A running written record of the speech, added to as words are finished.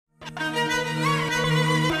I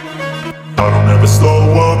don't ever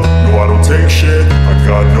slow up, no I don't take shit. I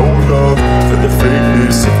got no love for the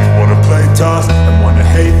fakeness. If you wanna play tough and wanna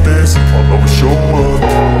hate this, I'll always show up.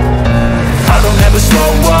 I don't ever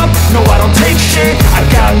slow up, no I don't take shit. I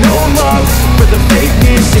got no love for the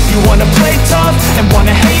fakeness. If you wanna play tough and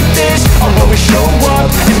wanna hate this, I'll always show up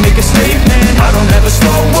and make a statement. I don't ever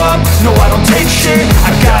slow up, no I don't take shit.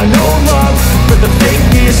 I got no love for the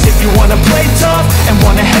fakeness. If you wanna play tough and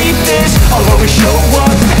wanna hate this, I'll always show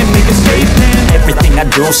up and make a statement. Everything I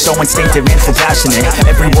do so instinctive and so passionate.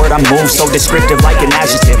 Every word I move so descriptive like an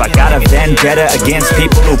adjective. I got a vendetta against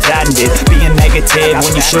people who patented being negative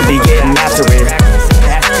when you should be getting after it.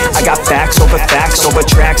 I got facts over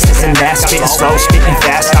tracks. This and that, spitting slow, spitting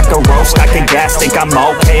fast. I can roast, I can gas, think I'm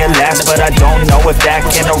okay at last, but I don't know if that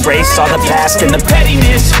can erase all the past and the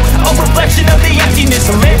pettiness. A reflection of the emptiness,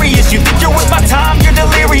 hilarious. You think you're worth my time, you're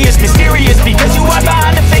delirious. Mysterious, because you are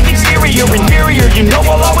behind a fake exterior. Inferior, you know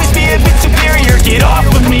I'll always be a bit superior. Get off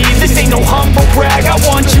of me, this ain't no humble brag. I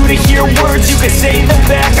want you to hear words, you can say them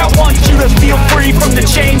back. I want you to feel free from the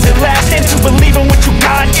chains at last, and to believe in what you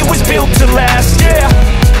got, it was built to last, yeah.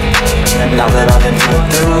 And now that I've been put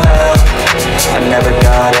through hell, I never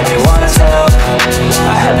got anyone's help.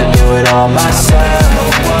 I had to do it all myself.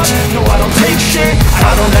 No, I don't take shit.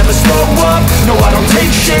 I don't ever slow up. No, I don't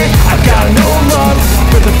take shit. I got no love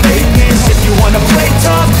for the fakeness. If you wanna play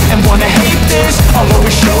tough and wanna hate this, I'll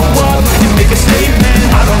always show up and make a statement.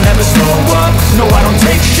 I don't ever slow up. No, I don't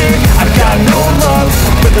take shit. I got no love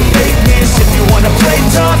for the fakeness. If you wanna play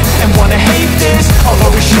tough and wanna hate this, I'll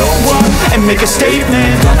always show up and make a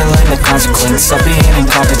statement. Gonna learn the consequence of being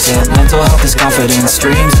incompetent. Mental health is confidence,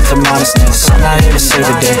 dreams into modestness. I'm not here to save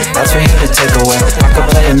the day, that's for you to take away. I could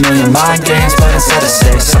play a million mind games, but instead I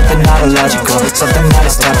say something not illogical, something that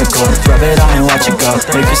is topical. Rub it on and watch it go,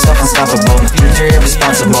 make yourself unstoppable. Dreams are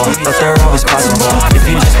irresponsible, but they're always possible. If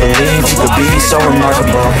you just believe, you could be so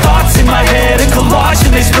remarkable. Thoughts in my head, a collage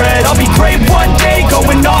and they spread. I'll be great one day,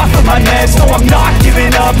 going off of my meds. No, I'm not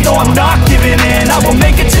giving up, no, I'm not giving in. I will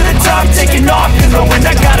make it to the top, taking off, cause when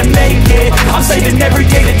I gotta make it. I'm saving every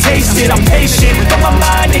day to taste it. I'm patient, but my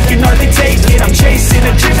mind, it can hardly take it. I'm chasing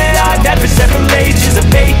a dream that I've had for several ages of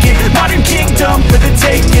vacant modern kingdom for the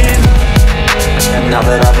taking. And now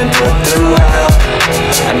that I've been put through hell,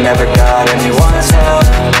 I never got anyone's help.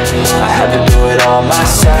 I had to do it all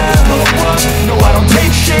myself. No, I don't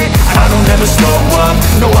take shit. I don't ever slow up.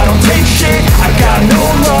 No, I don't take shit. I got no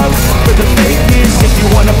love for the fakeness. If you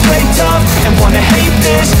wanna play tough and wanna hate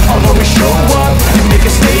this, I'll always show up and make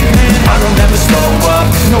a statement. I don't ever slow up.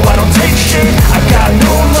 No, I don't take shit. I got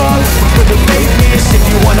no love for the fakeness. If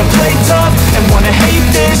you wanna play tough and wanna hate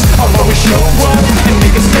this, I'll always show up and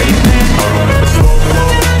make a statement. I don't ever slow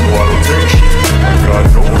up. No, I don't take shit. I got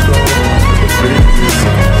no love for the fakeness. If you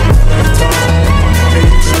wanna play tough and wanna hate this,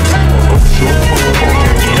 I'll always show up.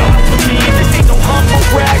 Get off of me, this ain't no humble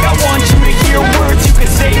brag. I want you to hear words, you can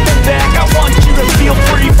say them back. I want you to feel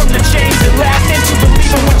free from the chains that last, and to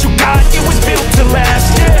believe in what you got, it was built to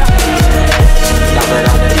last, yeah. Now that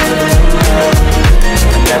I've been put through hell,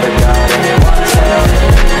 I never got anyone's help.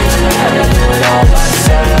 I had to do it all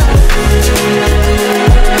myself.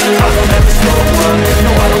 I don't ever slow up,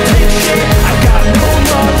 no I don't take shit. I got no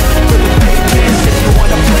love for the fakeness. If you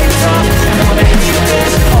wanna play tough and wanna hate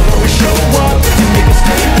this, I'll always show up and make a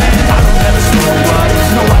statement. I don't ever slow up,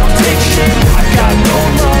 no I don't take shit. I got no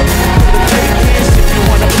love for the fakeness. If you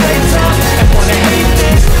wanna play tough and wanna hate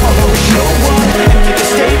this, I'll always show up and make a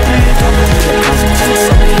statement. The consequence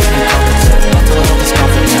of being incompetent. Mental health is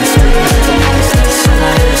confidence, dreams into modestness. I'm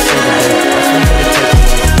not here to save the day, that's for you to take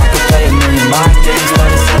away. I could play a million mind games, but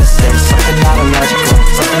instead I say something not illogical,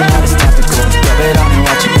 something that is topical. Rub it on and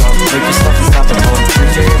watch it go, make yourself unstoppable.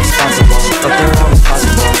 Dreams are irresponsible, but they're always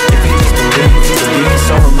possible. If you just believe, you could be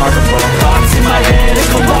so remarkable. Thoughts in my head, a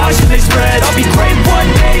collage and they spread. I'll be great one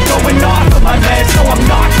day, going off of my meds. No, I'm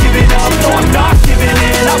not giving up, no, I'm not giving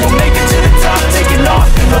in. I will make it to the top, taking off,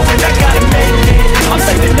 and knowing I gotta make it. I'm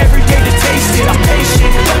saving every day to taste it. I'm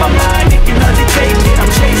patient, but my mind, it can hardly take it.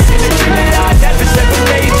 I'm chasing a dream that I've had for several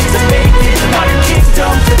ages of vacant modern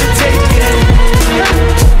kingdom for the taking.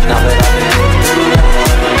 Now that I've been put through hell,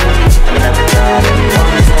 I never got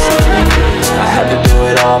anyone's help. I had to do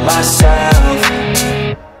it all myself.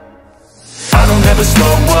 I don't ever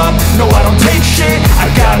slow up, no I don't take shit. I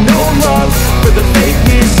got no love for the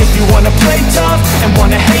fakeness. If you wanna play tough and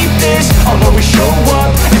wanna hate this, I'll always show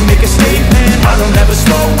up and make a statement. I don't ever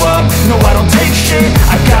slow up, no I don't take shit.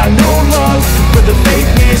 I got no love for the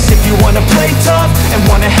fakeness. If you wanna play tough and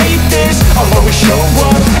wanna hate this, I'll always show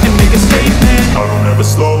up and make a statement. I don't ever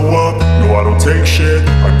slow up, no I don't take shit.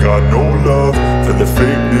 I got no love for the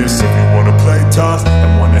fakeness. this. If you wanna play tough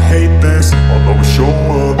and wanna hate this, I'll always show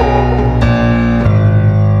up.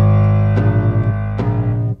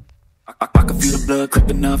 I can feel the blood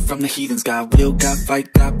creeping up from the heathens. Got will, got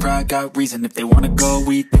fight, got pride, got reason. If they wanna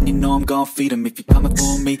go eat, then you know I'm gon' feed them. If you coming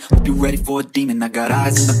for me, hope you ready for a demon. I got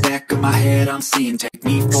eyes in the back of my head, I'm seeing. Take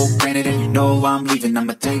me for granted and you know I'm leaving.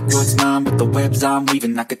 I'ma take what's mine with the webs I'm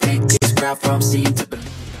weaving. I could take this crowd from seeing to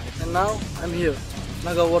believe. And now I'm here,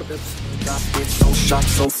 Naga workers. It's so sharp,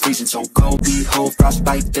 so freezing, so cold. Behold,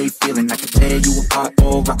 frostbite, they feeling. I could tear you apart,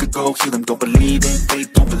 or I could go heal them. Don't believe in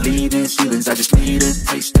fate, don't believe in ceilings. I just need a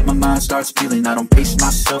taste and my mind starts feeling. I don't pace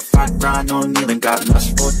myself, I grind on kneeling. Got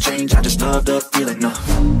lust for change, I just love the feeling.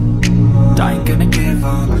 I ain't gonna give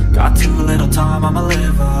up. Got too little time, I'ma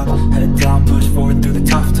live up. Head down, push forward through the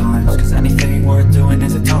tough times. Cause anything worth doing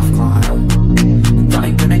is a tough climb. And I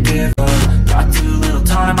ain't gonna give up. Got too little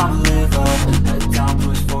time, I'ma live up. Head down,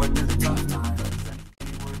 push forward through the tough times.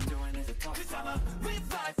 Anything worth doing is a tough climb. Cause I'ma live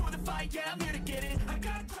life for the fight, yeah, I'm here to get it. I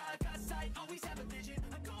got drive, got sight, always have a vision.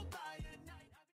 I go